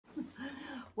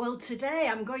Well, today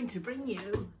I'm going to bring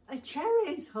you a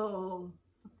Cherryz haul.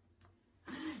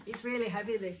 It's really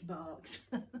heavy, this box.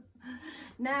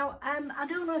 Now, I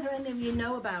don't know whether any of you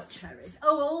know about Cherryz.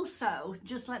 Oh, also,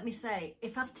 just let me say,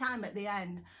 if I have time at the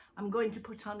end, I'm going to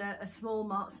put on a small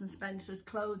Marks and Spencer's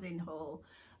clothing haul.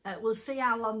 We'll see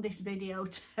how long this video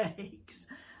takes.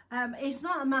 It's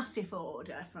not a massive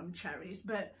order from Cherryz,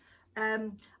 but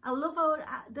I love order.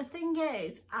 The thing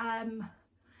is,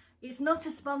 it's not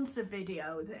a sponsored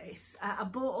video, this. I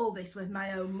bought all this with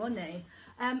my own money.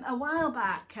 A while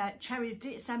back, Cherryz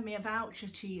did send me a voucher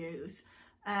to use,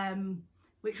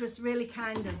 which was really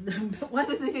kind of them. But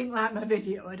whether they didn't like my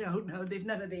video, I don't know. They've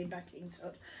never been back in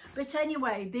touch. But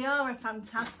anyway, they are a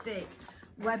fantastic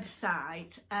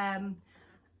website.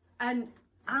 And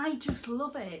I just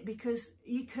love it because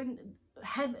you can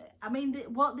have, I mean,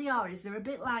 what they are is they're a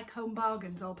bit like Home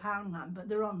Bargains or Poundland, but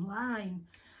they're online.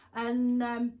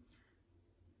 And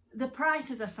the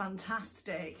prices are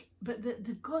fantastic, but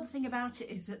the good thing about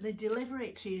it is that they deliver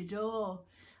it to your door.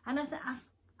 And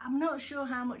I'm not sure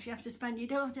how much you have to spend. You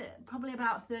don't have to, probably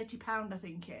about £30, I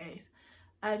think it is,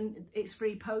 and it's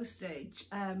free postage.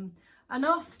 And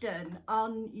often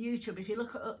on YouTube, if you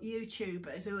look at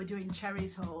YouTubers who are doing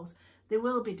Cherryz hauls, there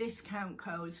will be discount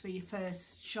codes for your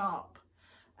first shop.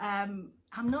 I'm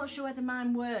not sure whether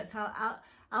mine works.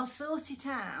 I'll sort it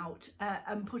out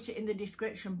and put it in the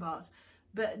description box.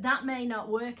 But that may not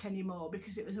work anymore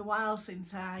because it was a while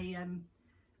since I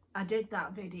did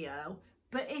that video.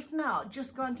 But if not,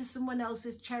 just go onto someone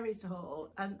else's Cherryz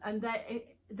haul and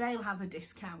they'll have a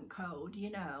discount code,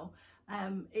 you know.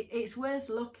 It's worth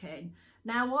looking.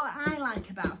 Now, what I like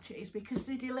about it is because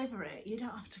they deliver it, you don't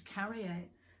have to carry it.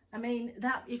 I mean,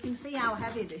 that you can see how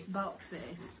heavy this box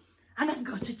is. And I've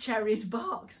got a Cherryz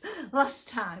box. Last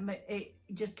time it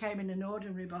just came in an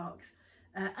ordinary box.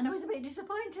 And I was a bit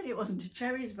disappointed it wasn't a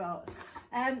Cherryz box.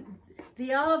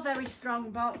 They are very strong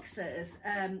boxes,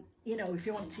 you know, if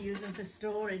you want to use them for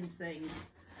storing things,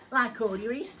 like all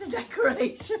your Easter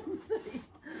decorations.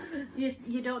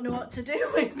 you don't know what to do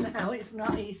with now. It's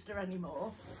not Easter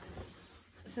anymore.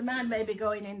 So mine may be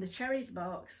going in the Cherryz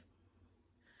box.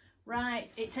 Right,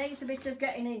 it takes a bit of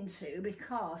getting into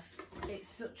because it's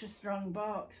such a strong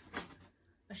box.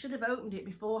 I should have opened it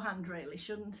beforehand, really,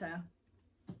 shouldn't I?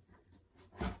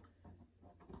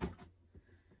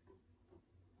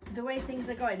 The way things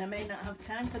are going, I may not have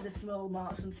time for the small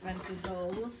Marks and Spencer's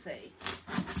haul. We'll see.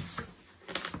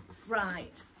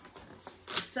 Right.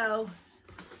 So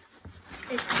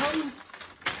it comes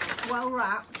well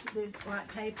wrapped. There's like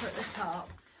paper at the top,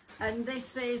 and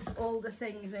this is all the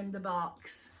things in the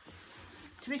box.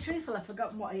 To be truthful, I've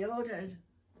forgotten what I ordered.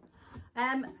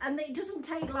 And it doesn't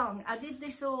take long. I did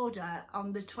this order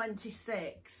on the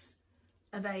 26th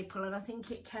of April, and I think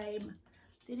it came.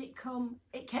 Did it come?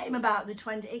 It came about the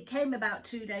 20. It came about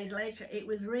 2 days later. It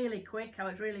was really quick. I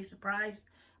was really surprised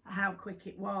at how quick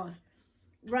it was.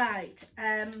 Right.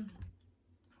 I'm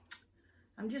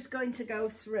just going to go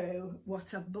through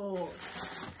what I've bought.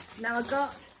 Now, I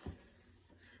got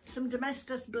some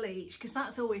Domestos bleach because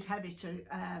that's always heavy to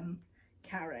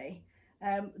carry.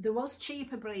 There was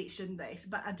cheaper bleach than this,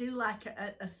 but I do like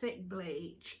a thick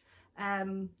bleach.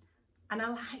 And I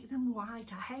like them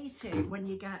white. I hate it when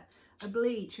you get a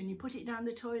bleach and you put it down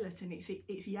the toilet and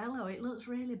it's yellow. It looks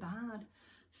really bad.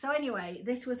 So anyway,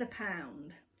 this was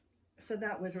 £1, so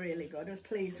that was really good. I was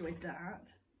pleased with that.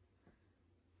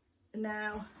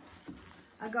 Now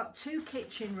I got 2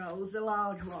 kitchen rolls, the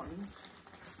large ones,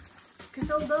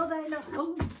 because although they're not,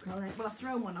 oh God, well, I've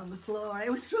thrown one on the floor. I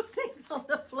was throwing things on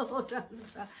the floor, don't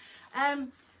I?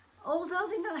 Although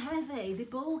they're not heavy, they're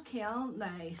bulky, aren't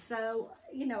they? So,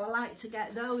 you know, I like to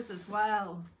get those as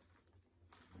well.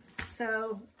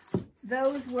 So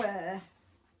those were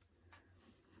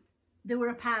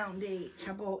 £1 each.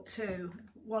 I bought 2.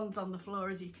 One's on the floor,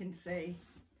 as you can see.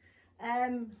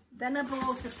 Then I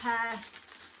bought a pair,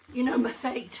 you know, my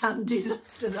fake tan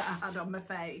disaster that I had on my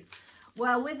face.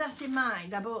 Well, with that in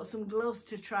mind, I bought some gloves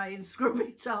to try and scrub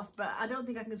it off, but I don't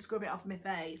think I can scrub it off my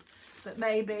face. But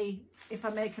maybe if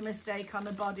I make a mistake on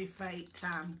a body fake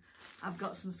tan, I've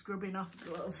got some scrubbing off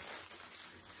gloves.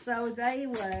 So they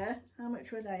were, how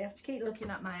much were they? I have to keep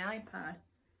looking at my iPad.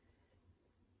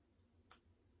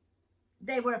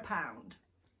 They were £1.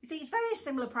 You see, it's very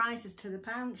similar prices to the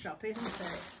pound shop, isn't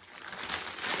it?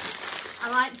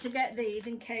 I like to get these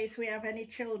in case we have any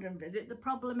children visit. The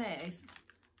problem is,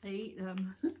 I eat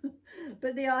them.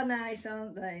 But they are nice,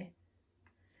 aren't they?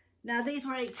 Now, these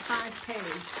were 85p,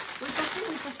 which I think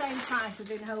is the same price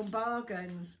as in Home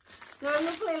Bargains. They're a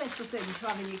lovely little thing to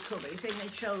have in your cupboard if any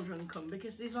children come,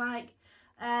 because there's like,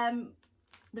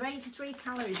 they're 83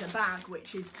 calories a bag,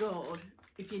 which is good.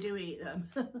 if you do eat them.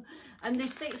 And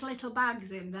there's 6 little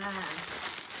bags in there.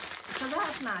 So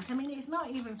that's nice. I mean, it's not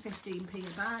even 15p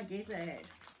a bag, is it?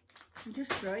 I'm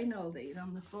just throwing all these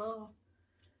on the floor.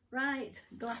 Right,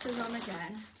 glasses on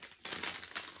again.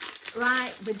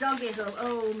 Right, the dog is up.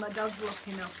 Oh, my dog's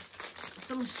looking up.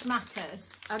 Some smackers.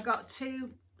 I've got 2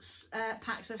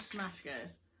 packs of smackers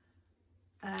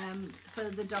for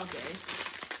the doggies.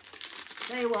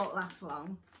 They won't last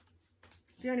long.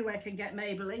 It's the only way I can get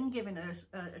Maybelline giving us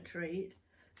a treat.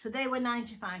 So they were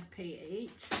 95p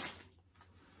each.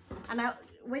 And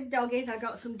with doggies, I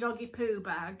got some doggy poo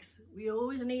bags. We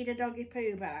always need a doggy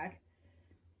poo bag.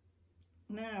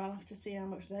 Now I'll have to see how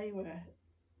much they were.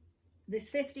 There's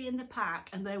 50 in the pack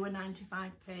and they were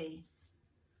 95p.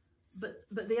 But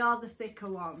they are the thicker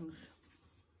ones.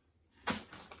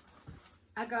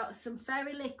 I got some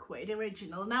Fairy Liquid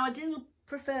Original. Now I do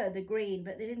prefer the green,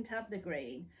 but they didn't have the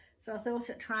green. So I thought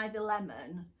I'd try the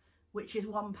lemon, which is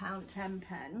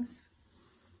 £1.10.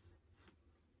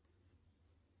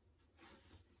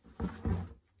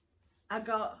 I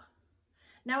got,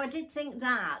 now I did think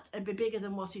that it'd be bigger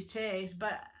than what it is,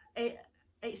 but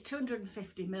it's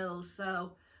 250 mils,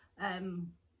 so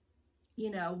you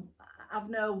know, I've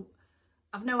no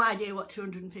idea what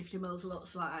 250 mils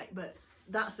looks like, but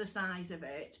that's the size of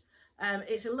it.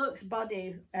 It's a Luxe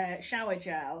Body shower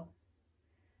gel,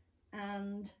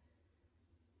 and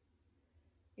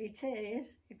it is,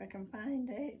 if I can find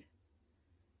it,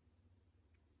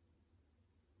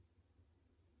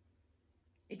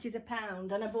 it is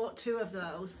 £1, and I bought 2 of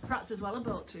those. Perhaps as well I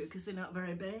bought 2 because they're not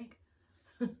very big.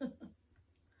 But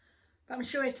I'm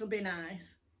sure it'll be nice.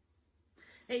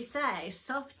 It says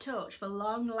soft touch for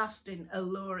long-lasting,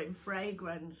 alluring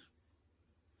fragrance.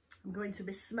 I'm going to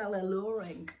be smell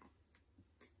alluring.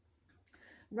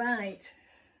 Right,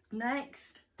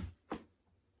 next.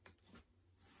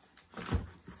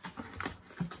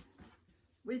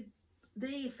 With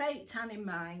the fake tan in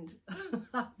mind,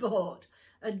 I bought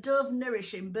a Dove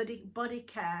Nourishing Body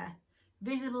Care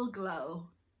Visible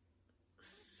Glow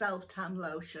Self-Tan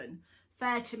Lotion.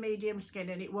 Fair to medium skin,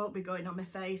 and it won't be going on my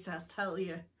face, I'll tell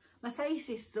you. My face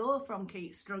is sore from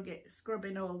keep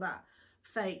scrubbing all that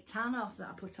fake tan off that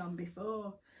I put on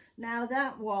before. Now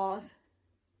that was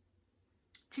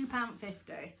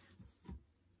 £2.50.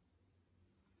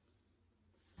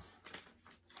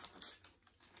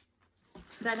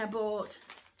 Then I bought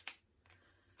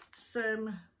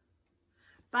some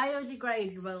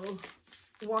biodegradable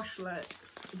washlets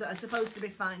that are supposed to be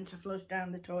fine to flush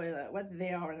down the toilet. Whether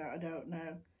they are or not, I don't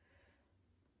know.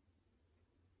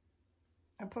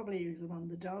 I'll probably use them on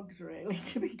the dogs, really,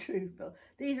 to be truthful.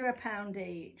 These are £1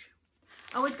 each.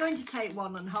 I was going to take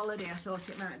one on holiday. I thought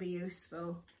it might be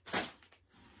useful.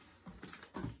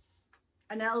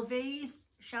 An LV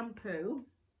shampoo.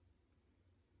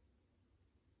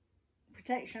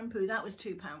 Protect shampoo, that was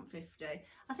 £2.50.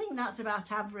 I think that's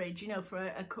about average, you know, for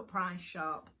a cut price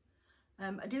shop.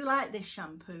 I do like this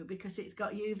shampoo because it's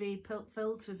got UV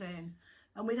filters in,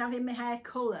 and with having my hair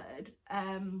coloured,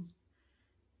 well,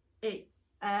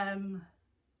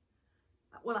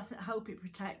 I hope it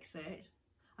protects it.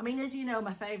 I mean, as you know,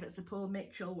 my favourite's the Paul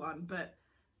Mitchell one, but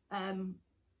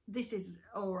this is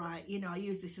all right. You know, I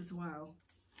use this as well.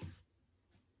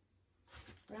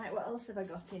 Right, what else have I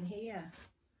got in here?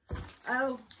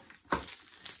 Oh,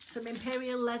 some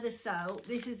Imperial Leather soap.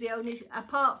 This is the only,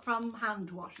 apart from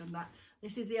hand wash and that,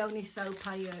 this is the only soap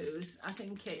I use. I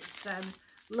think it's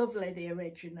Lovely, the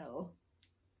original.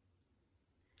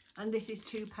 And this is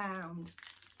 £2.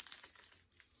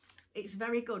 It's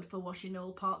very good for washing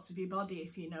all parts of your body,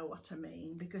 if you know what I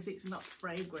mean, because it's not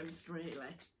fragranced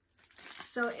really.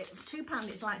 So £2,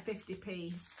 it's like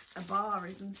 50p a bar,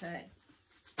 isn't it?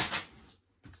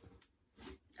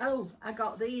 Oh, I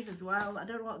got these as well. I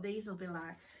don't know what these will be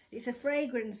like. It's a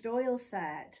fragranced oil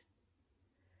set.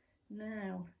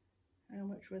 Now, how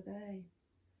much were they?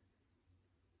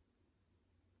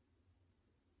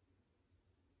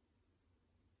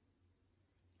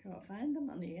 Can't find them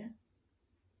on here.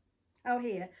 Oh,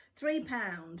 here,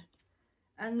 £3.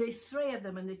 And there's 3 of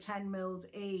them and they're 10 mils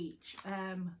each.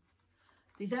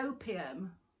 There's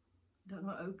opium. I don't know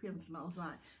what opium smells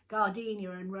like.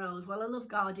 Gardenia and rose. Well, I love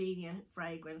gardenia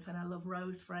fragrance and I love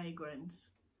rose fragrance.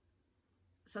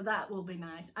 So that will be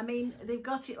nice. I mean, they've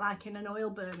got it like in an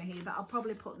oil burner here, but I'll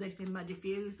probably put this in my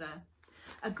diffuser.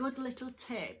 A good little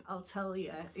tip, I'll tell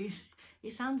you, is,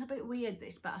 it sounds a bit weird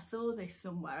this, but I saw this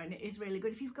somewhere and it is really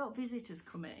good. If you've got visitors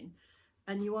come in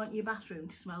and you want your bathroom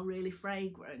to smell really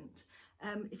fragrant,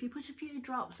 if you put a few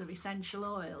drops of essential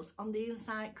oils on the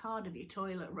inside card of your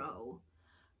toilet roll,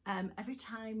 every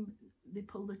time they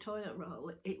pull the toilet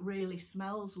roll, it really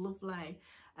smells lovely.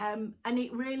 And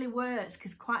it really works,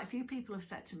 because quite a few people have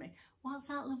said to me, what's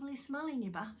that lovely smell in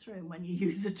your bathroom when you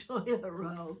use a toilet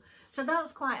roll? So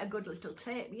that's quite a good little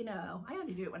tip, you know. I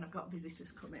only do it when I've got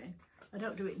visitors come in. I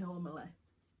don't do it normally,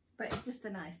 but it's just a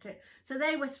nice tip. So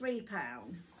they were £3.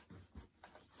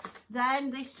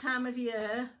 Then this time of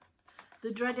year,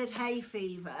 the dreaded hay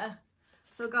fever.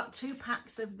 So I got 2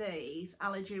 packs of these,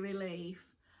 allergy relief.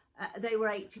 They were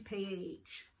 80p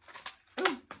each.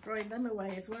 Oh, throwing them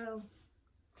away as well.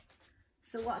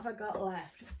 So what have I got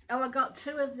left? Oh, I got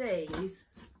 2 of these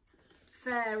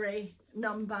Fairy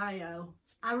non-bio.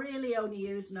 I really only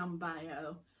use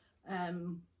non-bio.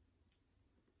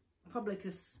 Probably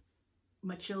because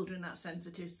my children have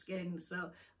sensitive skin, so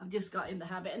I've just got in the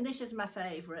habit. And this is my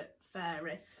favourite,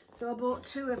 Fairy. So I bought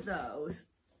 2 of those.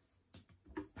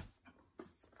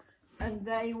 And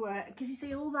they were, because you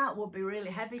see, all that would be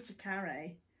really heavy to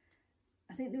carry.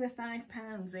 I think they were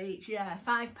 £5 each. Yeah,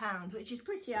 £5, which is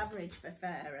pretty average for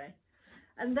Fairy.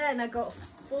 And then I got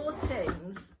 4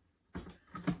 tins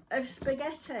of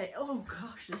spaghetti. Oh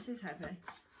gosh, this is heavy.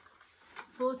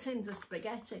 4 tins of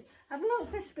spaghetti. I've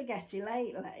looked for spaghetti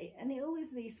lately, and it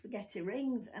always these spaghetti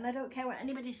rings, and I don't care what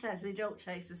anybody says, they don't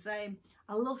taste the same.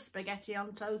 I love spaghetti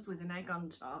on toast with an egg on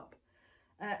top.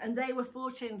 And they were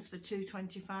 4 tins for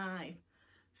 £2.25.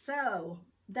 So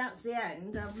that's the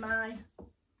end of my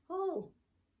haul.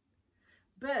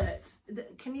 But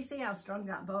can you see how strong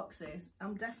that box is?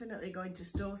 I'm definitely going to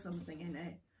store something in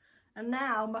it. And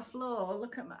now my floor,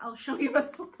 look at my, I'll show you my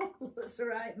floor. It's a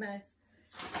right mess.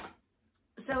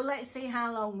 So let's see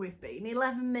how long we've been.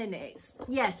 11 minutes.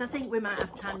 Yes, I think we might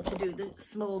have time to do the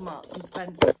small Marks and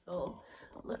Spencer haul.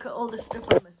 Look at all the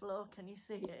stuff on the floor. Can you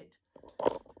see it?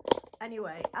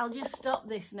 Anyway, I'll just stop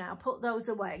this now, put those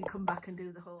away and come back and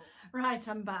do the haul. Right,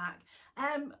 I'm back.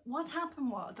 What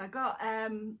happened was I got,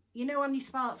 you know, on your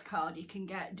Sparks card you can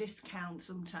get discounts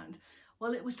sometimes.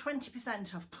 Well, it was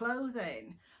 20% off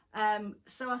clothing.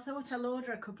 So I thought I'll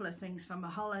order a couple of things for my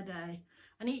holiday.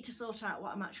 I need to sort out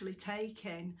what I'm actually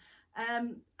taking.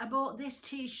 I bought this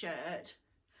t-shirt.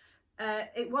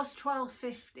 It was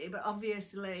 £12.50, but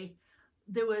obviously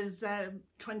there was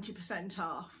 20%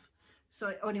 off. So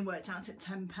it only worked out at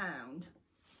 £10.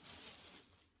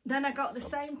 Then I got the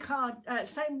same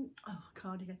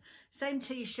cardigan, same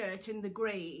t-shirt in the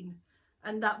green,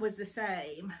 and that was the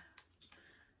same.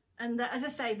 And as I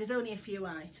say, there's only a few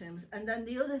items. And then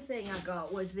the other thing I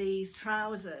got was these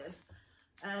trousers.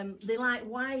 They're like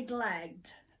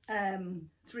wide-legged,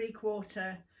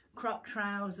 3/4 crop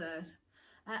trousers.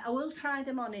 I will try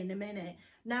them on in a minute.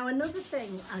 Now, another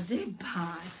thing I did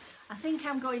buy, I think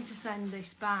I'm going to send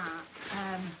this back,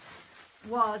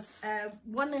 was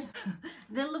one of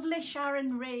the lovely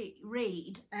Sharon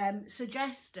Reed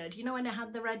suggested, you know, when I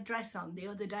had the red dress on the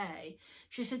other day,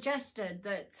 she suggested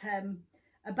that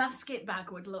a basket bag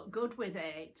would look good with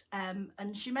it,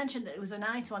 and she mentioned that it was a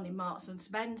nice one in Marks and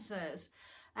Spencer's.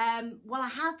 Well, I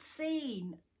had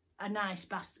seen a nice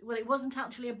basket. Well, it wasn't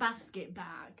actually a basket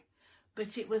bag,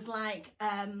 but it was like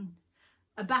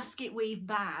a basket weave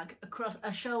bag, across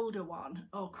a shoulder one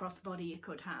or crossbody you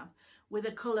could have, with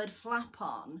a coloured flap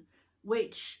on,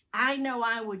 which I know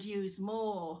I would use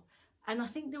more. And I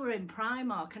think they were in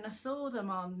Primark, and I saw them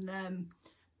on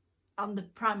the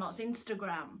Primark's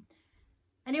Instagram.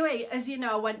 Anyway, as you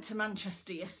know, I went to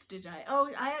Manchester yesterday. Oh,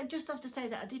 I just have to say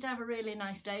that I did have a really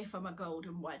nice day for my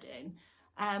golden wedding.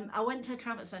 I went to a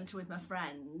travel centre with my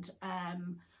friend,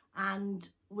 and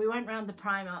we went round the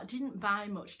Primark. Didn't buy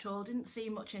much at all, didn't see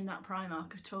much in that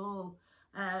Primark at all.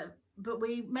 But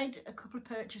we made a couple of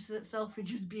purchases at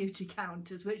Selfridges beauty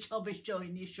counters, which I'll be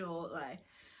showing you shortly.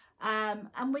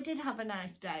 And we did have a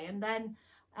nice day. And then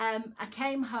I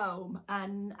came home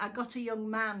and I got a young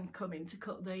man coming to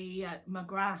cut my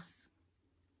grass.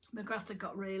 My grass had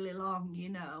got really long, you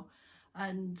know.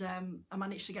 And I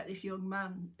managed to get this young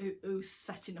man who's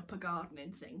setting up a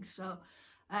gardening thing. So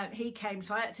he came,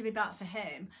 so I had to be back for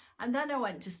him. And then I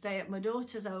went to stay at my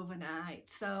daughter's overnight.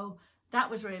 So that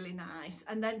was really nice.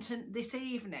 And then this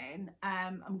evening,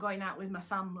 I'm going out with my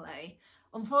family.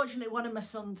 Unfortunately, one of my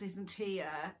sons isn't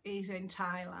here. He's in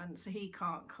Thailand, so he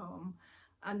can't come.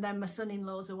 And then my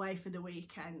son-in-law's away for the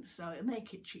weekend, so it'll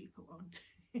make it cheaper, won't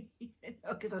it? You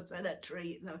know, because I said I'd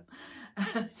treat them.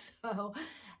 So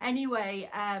anyway,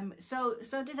 so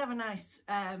I did have a nice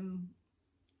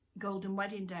golden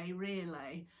wedding day,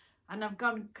 really. And I've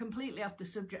gone completely off the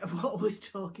subject of what I was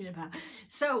talking about.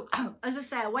 So, as I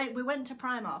say, we went to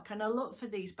Primark and I looked for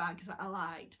these bags that I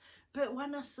liked. But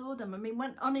when I saw them, I mean,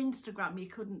 when on Instagram you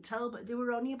couldn't tell, but they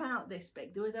were only about this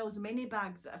big. There were those mini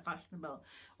bags that are fashionable.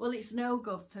 Well, it's no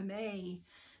good for me.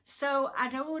 So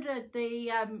I'd ordered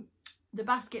the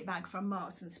basket bag from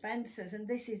Marks and Spencer's, and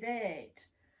this is it.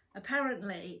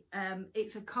 Apparently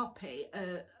it's a copy,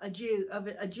 a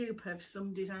dupe of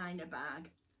some designer bag,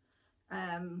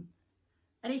 and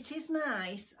it is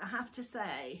nice, I have to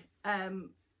say.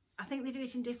 I think they do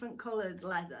it in different coloured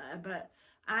leather, but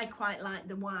I quite like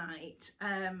the white,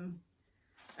 and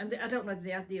I don't know if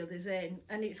they had the others in.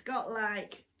 And it's got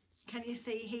like, can you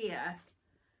see here,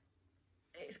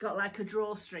 it's got like a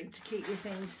drawstring to keep your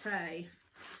things safe,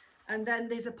 and then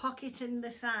there's a pocket in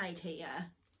the side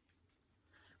here,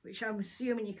 which I'm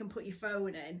assuming you can put your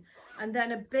phone in, and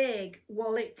then a big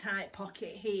wallet type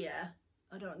pocket here.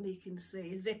 I don't know if you can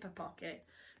see, a zipper pocket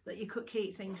that you could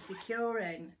keep things secure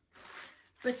in.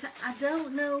 But I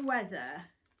don't know whether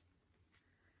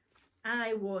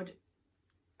I'd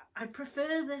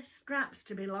prefer the straps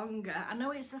to be longer. I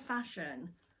know it's a fashion,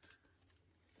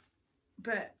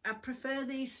 but I prefer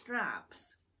these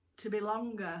straps to be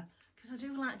longer, because I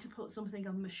do like to put something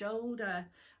on my shoulder,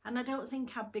 and I don't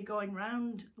think I'd be going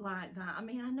round like that. I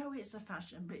mean, I know it's a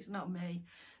fashion, but it's not me.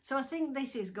 So I think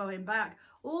this is going back.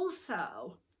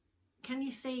 Also, can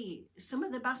you see some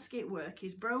of the basket work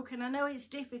is broken? I know it's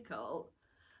difficult,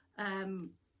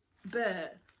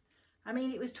 but I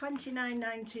mean, it was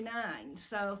 $29.99,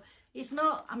 so it's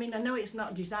not, I mean, I know it's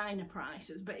not designer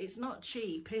prices, but it's not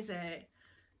cheap, is it?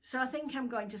 So I think I'm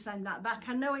going to send that back.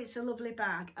 I know it's a lovely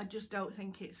bag, I just don't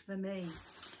think it's for me.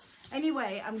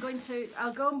 Anyway, I'll go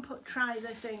and try the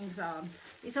things on.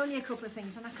 It's only a couple of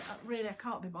things, and I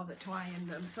can't be bothered to iron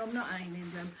them, so I'm not ironing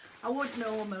them. I would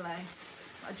normally,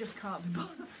 I just can't be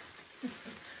bothered.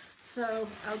 So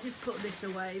I'll just put this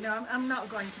away. No, I'm not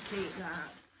going to keep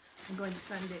that. I'm going to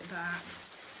send it back.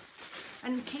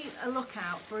 And keep a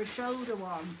lookout for a shoulder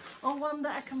one, or one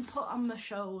that I can put on my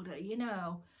shoulder, you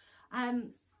know.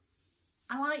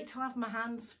 I like to have my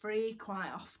hands free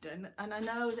quite often, and I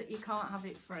know that you can't have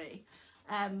it free.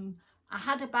 I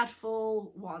had a bad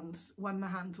fall once when my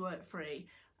hands weren't free,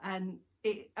 and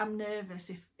I'm nervous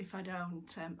if I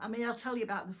don't. I mean, I'll tell you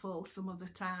about the fall some other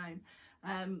time,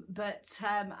 but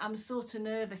I'm sort of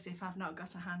nervous if I've not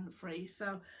got a hand free,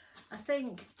 so I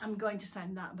think I'm going to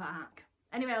send that back.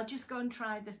 Anyway, I'll just go and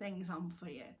try the things on for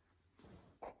you.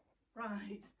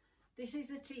 Right, this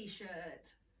is a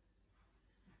t-shirt,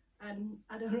 and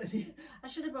I don't know, I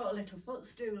should have brought a little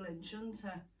footstool in, shouldn't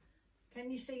I? Can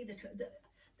you see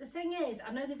the thing is,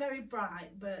 I know they're very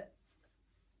bright, but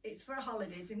it's for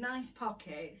holidays, in nice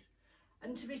pockets,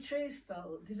 and to be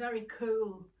truthful, they're very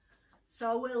cool, so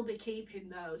I will be keeping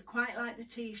those. Quite like the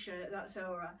t-shirt, that's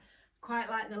alright. Quite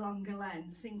like the longer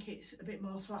length. I think it's a bit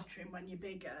more flattering when you're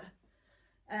bigger.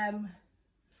 And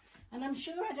I'm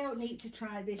sure I don't need to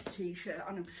try this t-shirt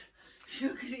on. I'm sure,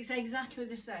 because it's exactly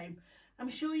the same. I'm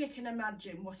sure you can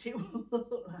imagine what it will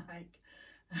look like,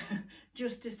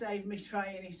 just to save me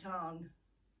trying it on.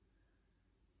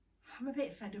 I'm a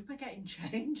bit fed up of getting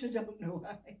changed, I don't know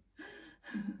why.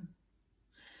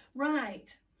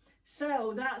 Right,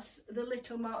 so that's the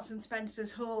little Marks and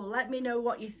Spencer's haul. Let me know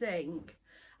what you think.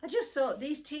 I just thought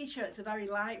these t-shirts are very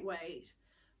lightweight.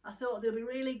 I thought they'll be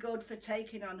really good for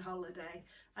taking on holiday,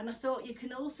 and I thought you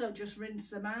can also just rinse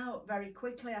them out very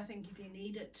quickly, I think, if you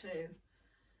needed to.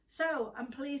 So I'm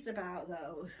pleased about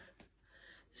those.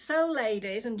 So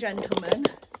ladies and gentlemen,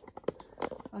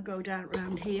 I'll go down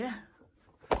around here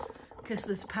because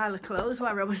there's a pile of clothes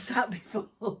where I was sat before.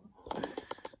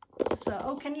 So,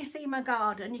 oh, can you see my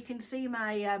garden? You can see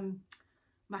my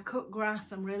my cut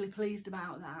grass. I'm really pleased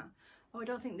about that. Oh, I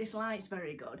don't think this light's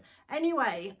very good.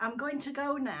 Anyway, I'm going to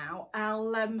go now.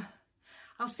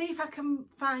 I'll see if I can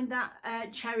find that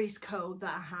Cherryz code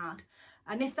that I had.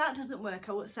 And if that doesn't work,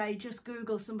 I would say just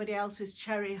Google somebody else's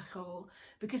Cherry haul,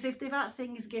 because if they've had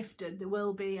things gifted, there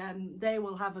will be they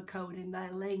will have a code in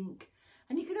their link,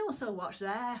 and you can also watch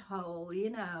their haul.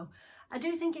 You know, I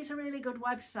do think it's a really good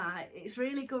website. It's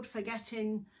really good for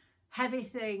getting heavy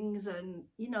things, and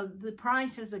you know, the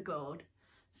prices are good.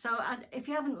 So if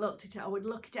you haven't looked at it, I would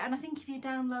look at it, and I think if you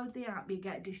download the app you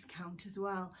get a discount as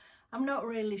well. I'm not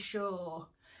really sure.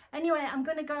 Anyway, I'm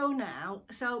going to go now,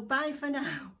 so bye for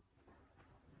now.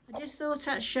 I just thought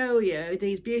I'd show you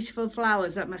these beautiful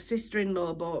flowers that my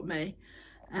sister-in-law bought me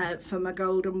for my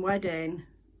golden wedding.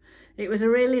 It was a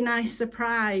really nice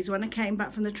surprise when I came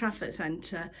back from the Trafford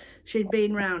Centre. She'd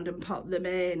been round and popped them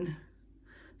in.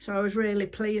 So I was really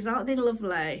pleased. Aren't they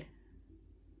lovely?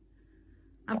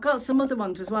 I've got some other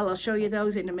ones as well. I'll show you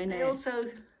those in a minute.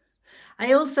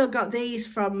 I also got these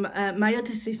from my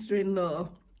other sister-in-law.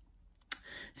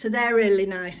 So they're really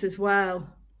nice as well.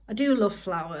 I do love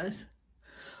flowers.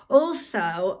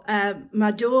 Also,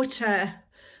 my daughter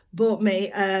bought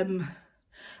me a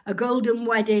a golden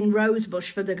wedding rose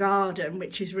bush for the garden,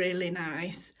 which is really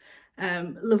nice.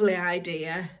 Lovely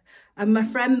idea. And my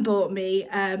friend bought me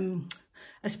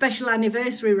a special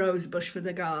anniversary rose bush for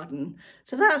the garden.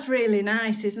 So that's really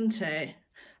nice, isn't it?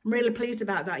 I'm really pleased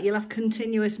about that. You'll have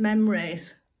continuous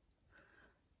memories.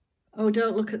 Oh,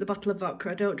 don't look at the bottle of vodka.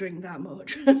 I don't drink that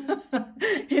much.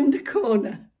 In the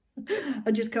corner.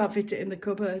 I just can't fit it in the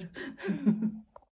cupboard.